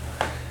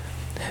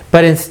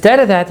 But instead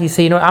of that, you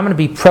say, I'm going to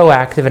be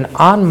proactive, and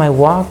on my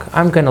walk,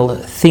 I'm going to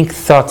think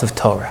thoughts of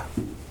Torah.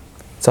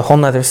 It's a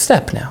whole other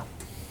step now.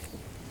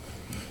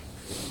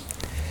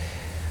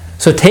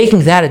 So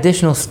taking that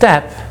additional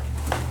step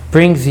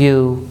brings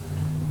you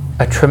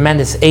a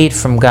tremendous aid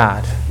from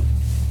God.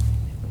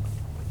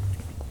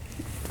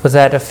 Was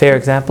that a fair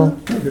example?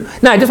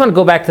 No, I just want to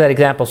go back to that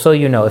example so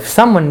you know. If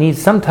someone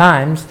needs,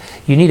 sometimes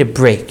you need a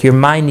break. Your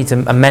mind needs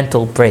a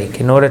mental break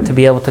in order to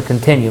be able to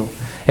continue.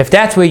 If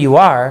that's where you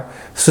are,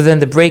 so then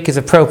the break is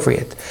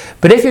appropriate.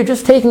 But if you're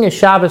just taking a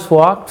Shabbos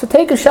walk, so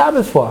take a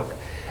Shabbos walk.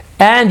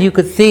 And you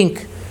could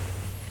think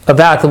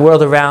about the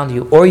world around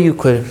you, or you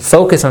could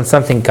focus on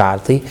something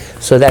godly,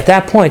 so that at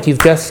that point you've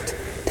just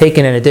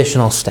taken an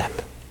additional step.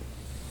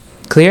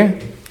 Clear?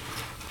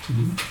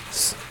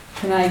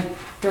 Can I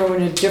throw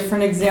in a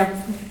different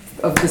example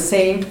of the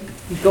same?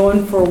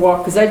 Going for a walk,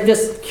 because I'm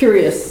just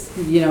curious,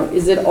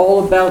 is it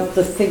all about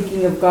the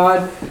thinking of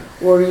God,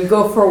 or you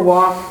go for a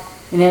walk,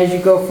 and as you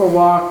go for a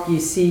walk, you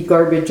see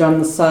garbage on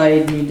the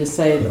side, and you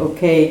decide,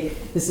 okay,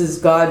 this is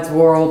God's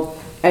world,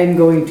 I'm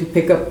going to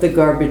pick up the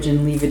garbage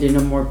and leave it in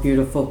a more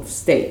beautiful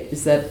state.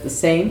 Is that the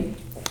same?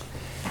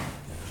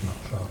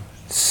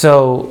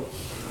 So,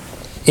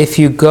 if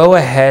you go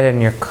ahead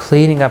and you're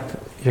cleaning up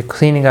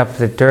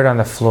the dirt on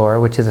the floor,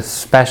 which is a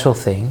special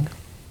thing,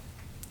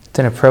 it's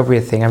an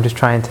appropriate thing. I'm just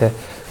trying to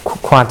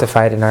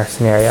quantify it in our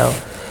scenario.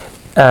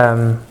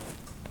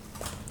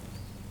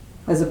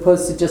 As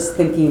opposed to just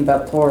thinking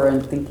about Torah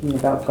and thinking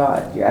about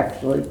God. You're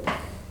actually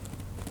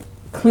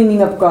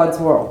cleaning up God's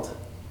world.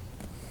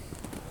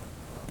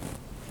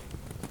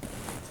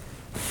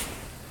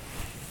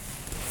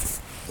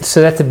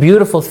 So that's a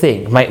beautiful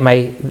thing.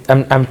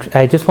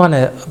 I just want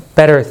to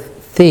better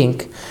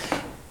think,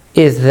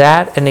 is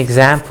that an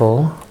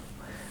example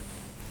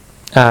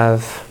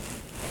of...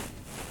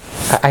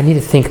 I need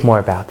to think more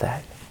about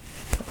that.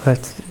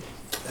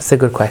 That's a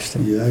good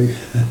question. Yeah,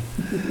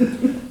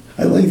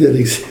 I like that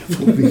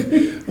example.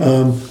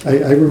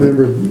 I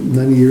remember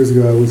many years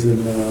ago I was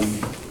in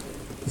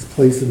this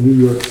place in New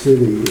York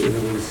City, and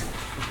it was,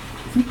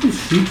 I think it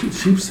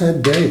was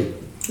Sheepshead Bay.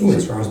 Oh,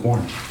 that's where I was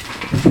born.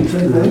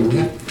 Sheepshead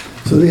Bay?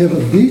 So they have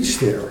a beach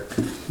there,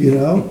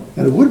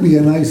 and it would be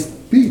a nice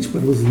beach,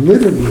 but it was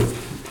littered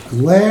with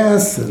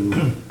glass and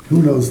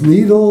who knows,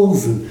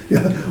 needles and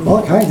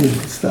all kinds of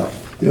stuff.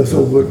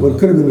 So what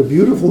could have been a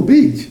beautiful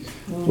beach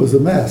was a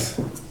mess.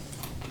 And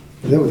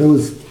that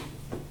was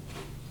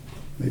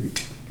maybe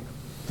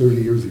 30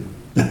 years ago.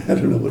 I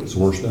don't know what It's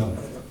worse now.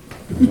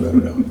 It's better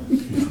now.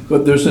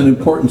 But there's an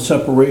important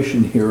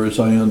separation here as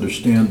I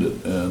understand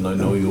it, and I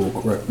know you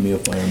will correct me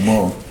if I am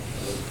wrong.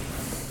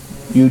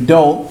 You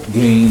don't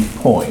gain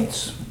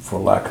points, for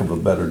lack of a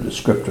better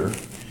descriptor,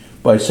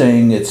 by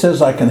saying, it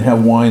says I can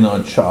have wine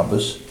on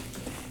Shabbos,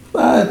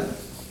 but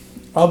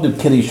I'll do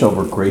kiddush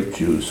over grape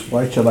juice.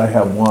 Why should I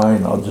have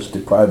wine? I'll just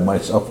deprive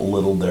myself a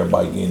little,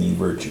 thereby gaining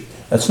virtue.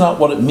 That's not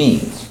what it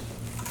means.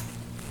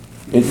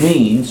 It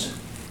means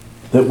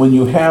that when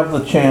you have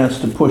the chance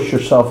to push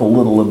yourself a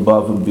little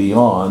above and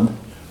beyond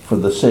for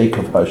the sake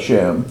of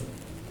Hashem,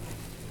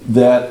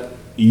 that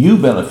you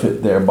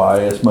benefit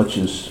thereby as much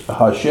as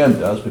Hashem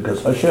does,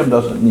 because Hashem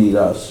doesn't need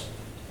us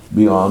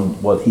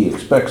beyond what He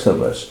expects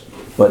of us.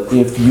 But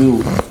if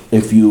you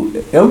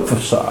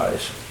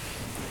emphasize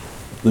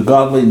the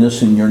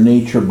godliness in your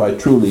nature by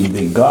truly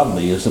being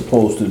godly, as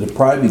opposed to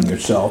depriving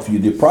yourself, you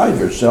deprive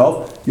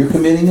yourself, you're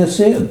committing a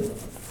sin.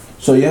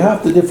 So you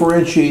have to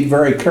differentiate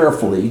very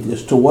carefully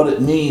as to what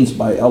it means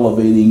by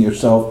elevating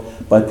yourself,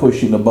 by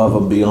pushing above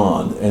and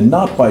beyond, and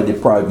not by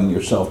depriving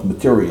yourself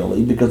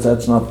materially, because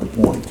that's not the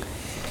point.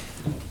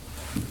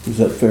 Is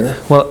that fair?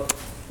 Well,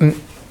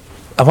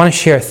 I want to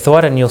share a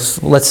thought, and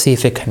let's see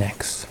if it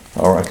connects.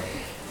 All right.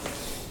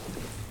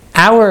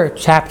 Our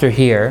chapter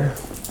here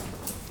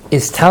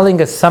is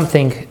telling us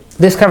something.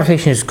 This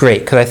conversation is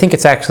great because I think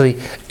it's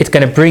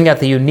going to bring out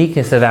the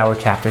uniqueness of our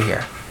chapter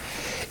here.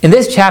 In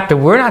this chapter,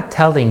 we're not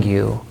telling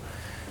you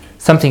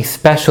something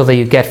special that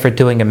you get for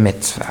doing a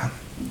mitzvah.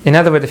 In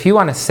other words, if you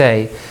want to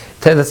say,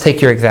 let's take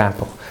your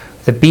example.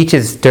 The beach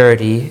is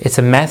dirty, it's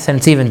a mess, and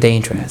it's even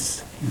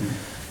dangerous.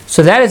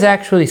 So that is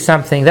actually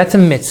something, that's a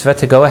mitzvah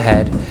to go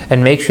ahead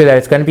and make sure that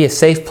it's going to be a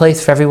safe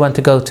place for everyone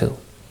to go to.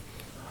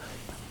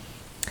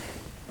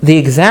 The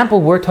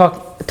example we're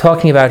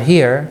talking about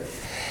here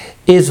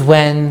is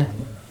when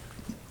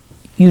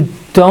you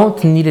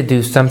don't need to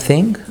do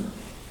something,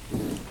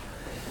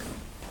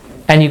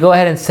 and you go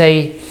ahead and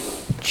say,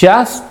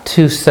 just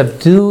to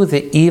subdue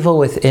the evil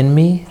within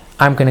me,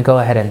 I'm going to go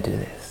ahead and do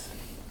this.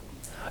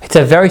 It's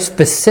a very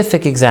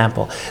specific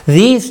example.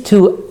 These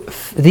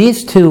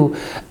two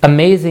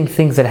amazing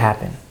things that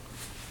happen,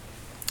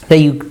 that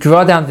you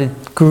draw down the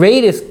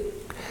greatest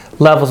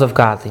levels of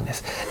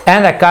godliness,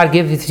 and that God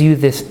gives you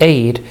this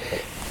aid.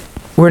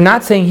 We're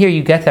not saying here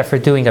you get that for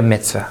doing a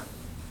mitzvah.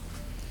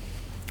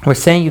 We're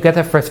saying you get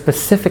that for a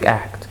specific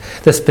act.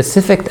 The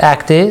specific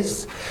act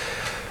is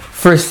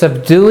for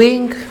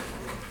subduing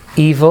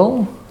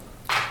evil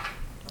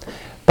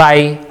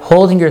by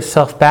holding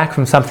yourself back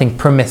from something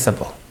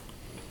permissible.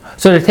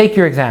 So to take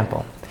your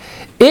example,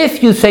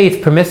 if you say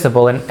it's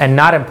permissible and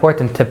not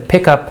important to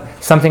pick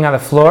up something on the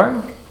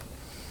floor,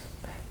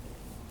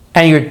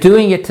 and you're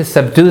doing it to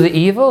subdue the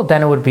evil,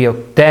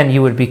 then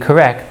you would be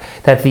correct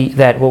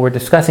that what we're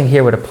discussing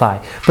here would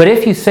apply. But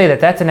if you say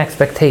that that's an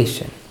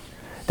expectation,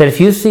 that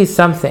if you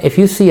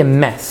see a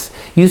mess,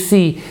 you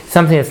see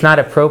something that's not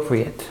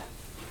appropriate,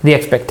 the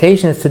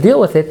expectation is to deal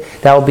with it,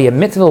 that will be a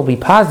mitzvah, will be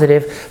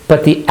positive,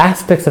 but the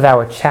aspects of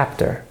our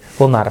chapter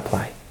will not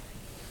apply.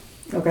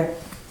 Okay.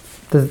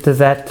 Does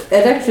that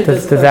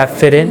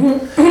fit in?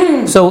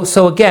 Mm-hmm.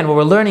 So again, what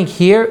we're learning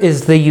here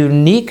is the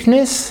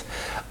uniqueness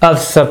of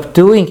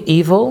subduing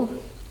evil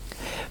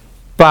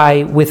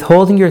by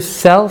withholding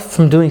yourself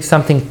from doing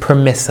something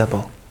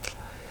permissible.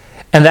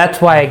 And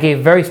that's why I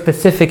gave very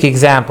specific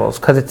examples,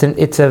 because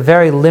it's a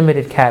very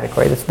limited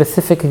category. The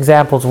specific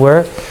examples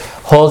were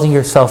holding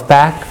yourself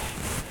back,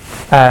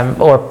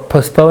 or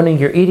postponing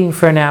your eating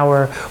for an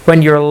hour,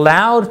 when you're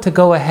allowed to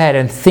go ahead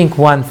and think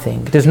one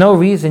thing. There's no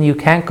reason you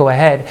can't go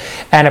ahead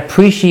and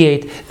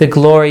appreciate the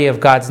glory of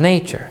God's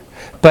nature.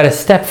 But a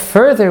step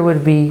further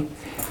would be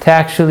to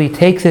actually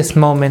take this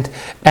moment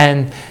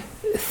and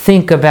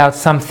think about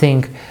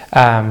something,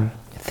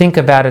 think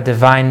about a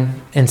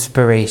divine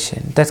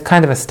inspiration. That's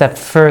kind of a step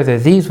further.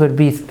 These would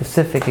be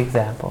specific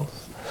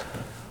examples.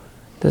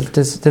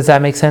 Does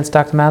that make sense,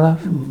 Dr. Malov?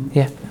 Mm-hmm.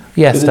 Yeah.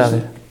 Yes,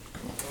 David.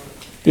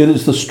 It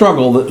is the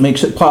struggle that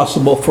makes it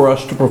possible for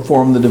us to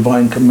perform the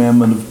divine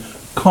commandment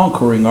of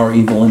conquering our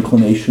evil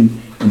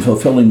inclination and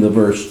fulfilling the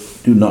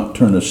verse, do not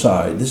turn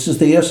aside. This is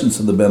the essence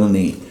of the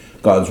Benoni,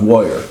 God's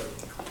warrior.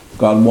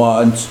 God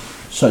wants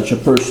such a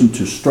person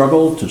to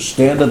struggle, to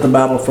stand at the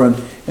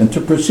battlefront, and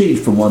to proceed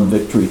from one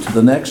victory to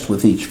the next.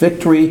 With each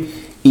victory,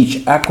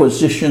 each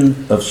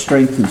acquisition of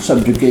strength and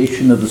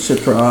subjugation of the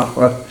Sitra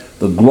Achra,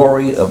 the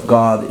glory of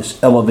God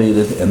is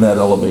elevated, and that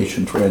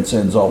elevation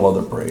transcends all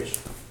other praise.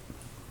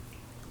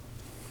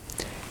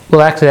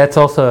 Well, actually, that's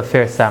also a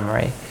fair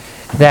summary.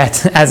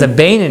 That as a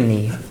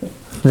Beinoni,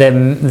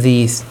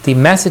 the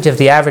message of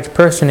the average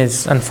person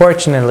is,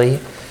 unfortunately,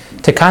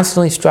 to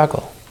constantly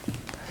struggle,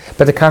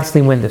 but to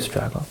constantly win the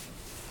struggle.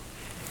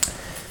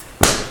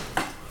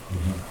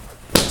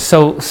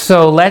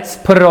 So let's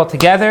put it all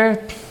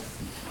together.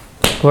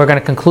 We're going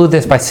to conclude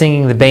this by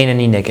singing the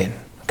Beinoni Niggin.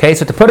 Okay,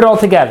 so to put it all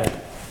together,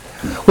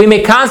 we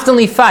may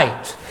constantly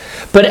fight,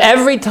 but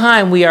every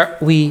time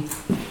we're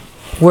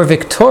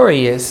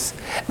victorious,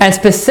 and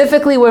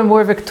specifically when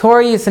we're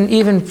victorious in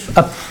even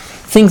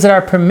things that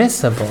are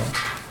permissible.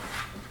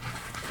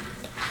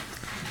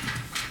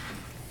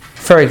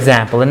 For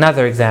example,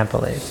 another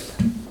example is,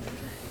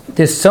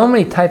 there's so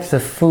many types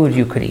of food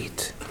you could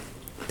eat.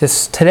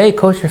 Today,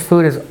 kosher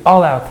food is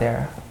all out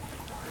there.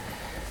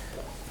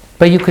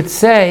 But you could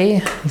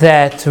say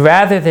that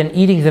rather than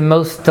eating the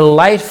most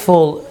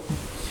delightful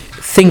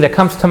thing that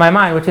comes to my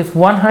mind, which is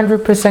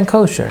 100%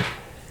 kosher,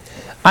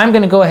 I'm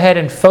going to go ahead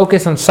and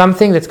focus on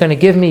something that's going to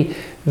give me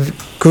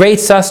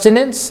great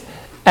sustenance,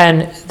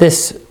 and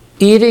this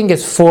eating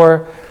is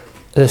for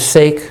the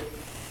sake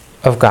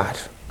of God.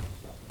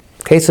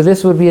 Okay, so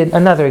this would be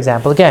another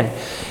example. Again,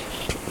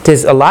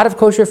 there's a lot of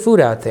kosher food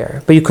out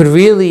there, but you could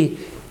really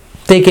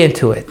dig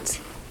into it.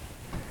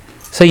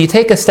 So you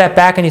take a step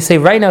back and you say,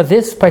 right now,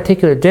 this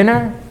particular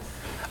dinner,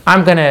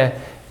 I'm going to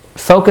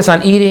focus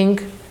on eating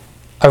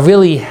a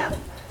really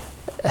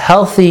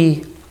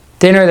healthy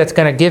dinner that's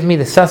going to give me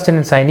the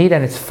sustenance I need,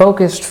 and it's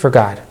focused for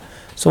God.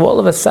 So all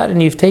of a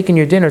sudden, you've taken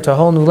your dinner to a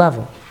whole new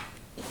level.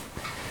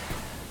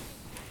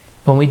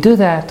 When we do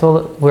that,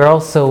 we're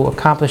also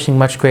accomplishing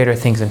much greater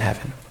things in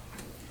heaven.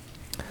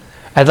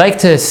 I'd like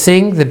to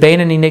sing the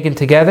Beinoni Niggin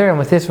together, and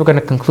with this, we're going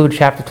to conclude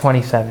chapter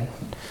 27.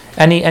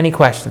 Any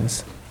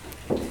questions?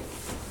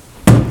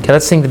 Okay,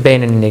 let's sing the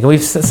Beinoni Niggin.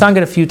 We've sung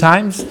it a few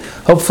times.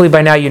 Hopefully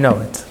by now you know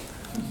it.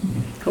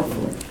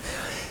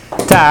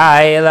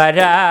 Tai la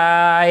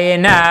ra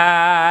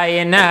na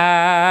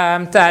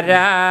nam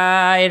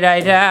tarai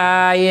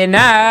ra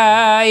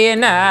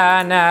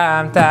na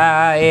nam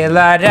tai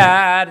la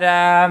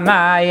ra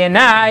ma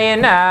na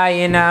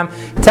nam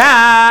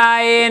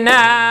tai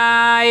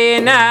na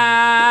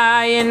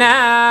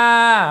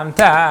nam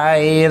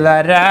tai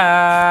la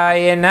ra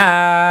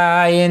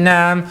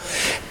nam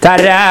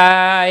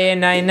tarai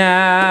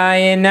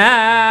na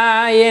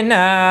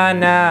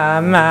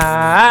nam